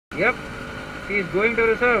Yep, he is going to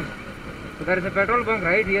reserve. So there is a petrol bunk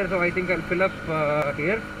right here, so I think I'll fill up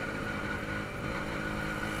here.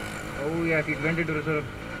 Oh yes, it went into reserve.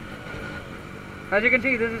 As you can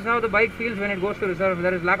see, this is how the bike feels when it goes to reserve.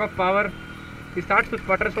 There is lack of power. It starts to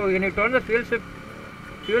sputter, so when you turn the fuel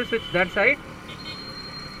switch that side,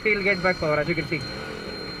 he'll get back power, as you can see.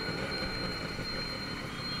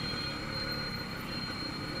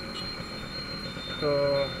 So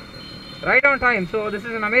right on time. So this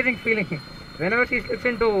is an amazing feeling. Whenever she slips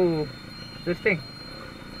into this thing.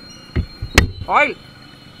 Oil.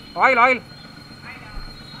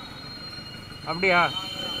 Abdiya.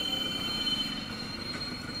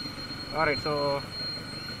 Alright, so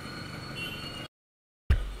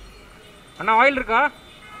Anna, oil irka?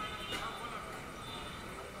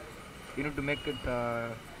 You need to make it,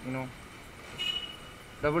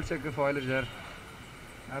 double check if oil is there.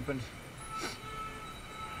 Happens.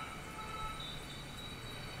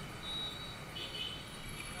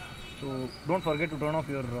 So don't forget to turn off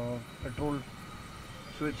your petrol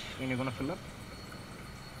switch when you're gonna fill up.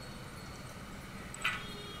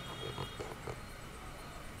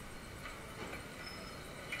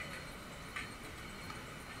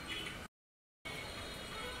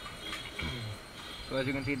 So as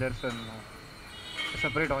you can see, there's a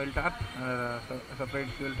separate oil tap and a separate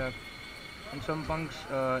fuel tap. In some bunks,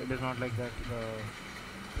 it is not like that. The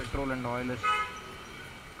petrol and oil is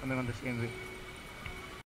coming on the same way.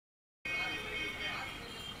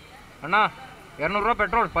 Anna, 200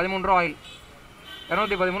 petrol, 13 oil,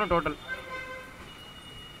 213 total.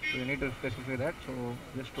 So you need to specify that. So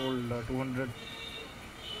just told 200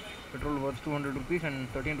 petrol worth 200 rupees and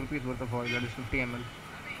 13 rupees worth of oil, that is 50 ml.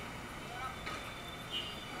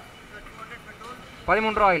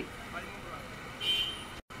 13 oil.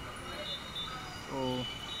 So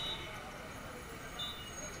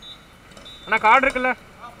Anna, card irukla?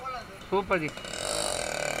 Super ji.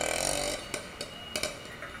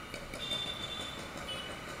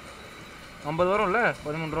 $50 வரும்ல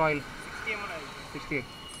 13 oil 68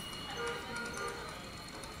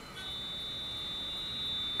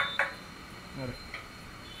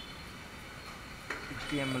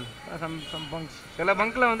 60 ml. some bunks சில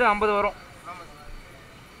பங்க்ல வந்து 50 வரும்.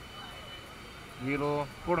 0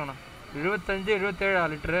 போடுங்க 75 77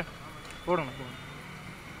 litre போடுங்க.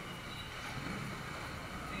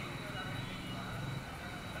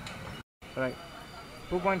 Right,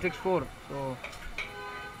 2.64. So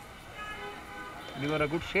give her a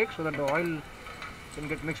good shake so that the oil can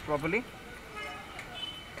get mixed properly.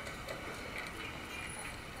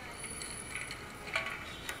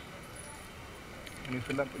 When you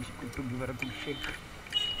fill up, it's good to give her a good shake.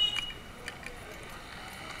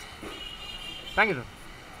 Thank you, sir.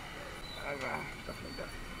 Stuff like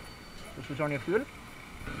that. So switch on your fuel.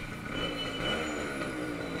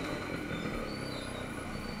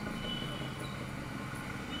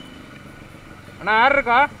 Anna, air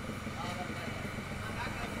irukka?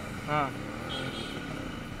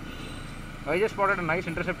 I just spotted a nice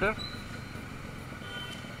interceptor.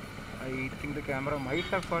 I think the camera might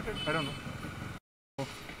have caught it. I don't know.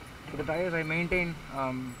 For the tires, I maintain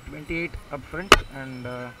 28 up front and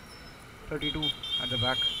 32 at the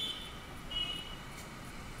back.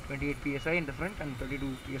 28 psi in the front and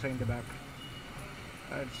 32 psi in the back.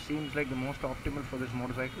 That seems like the most optimal for this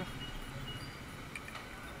motorcycle.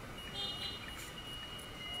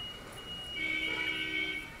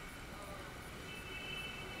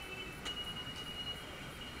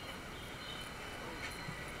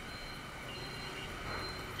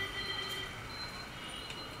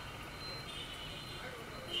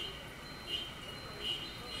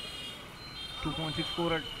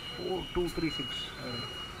 .64 at 4236.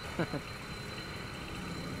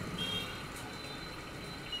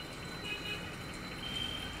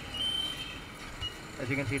 As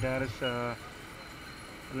you can see, there is a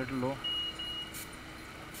little low.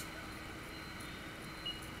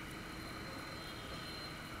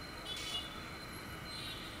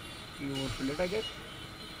 You overfill it, I guess.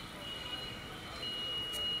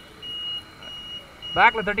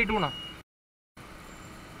 Back la 32 na.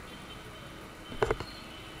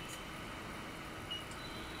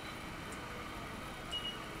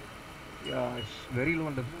 Yeah, it's very low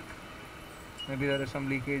on the back. Maybe there is some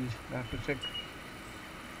leakage. I have to check.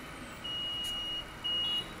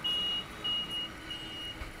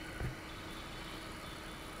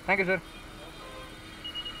 Thank you, sir.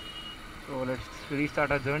 So let's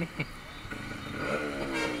restart our journey.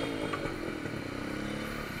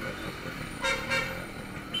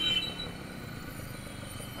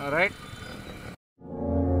 All right.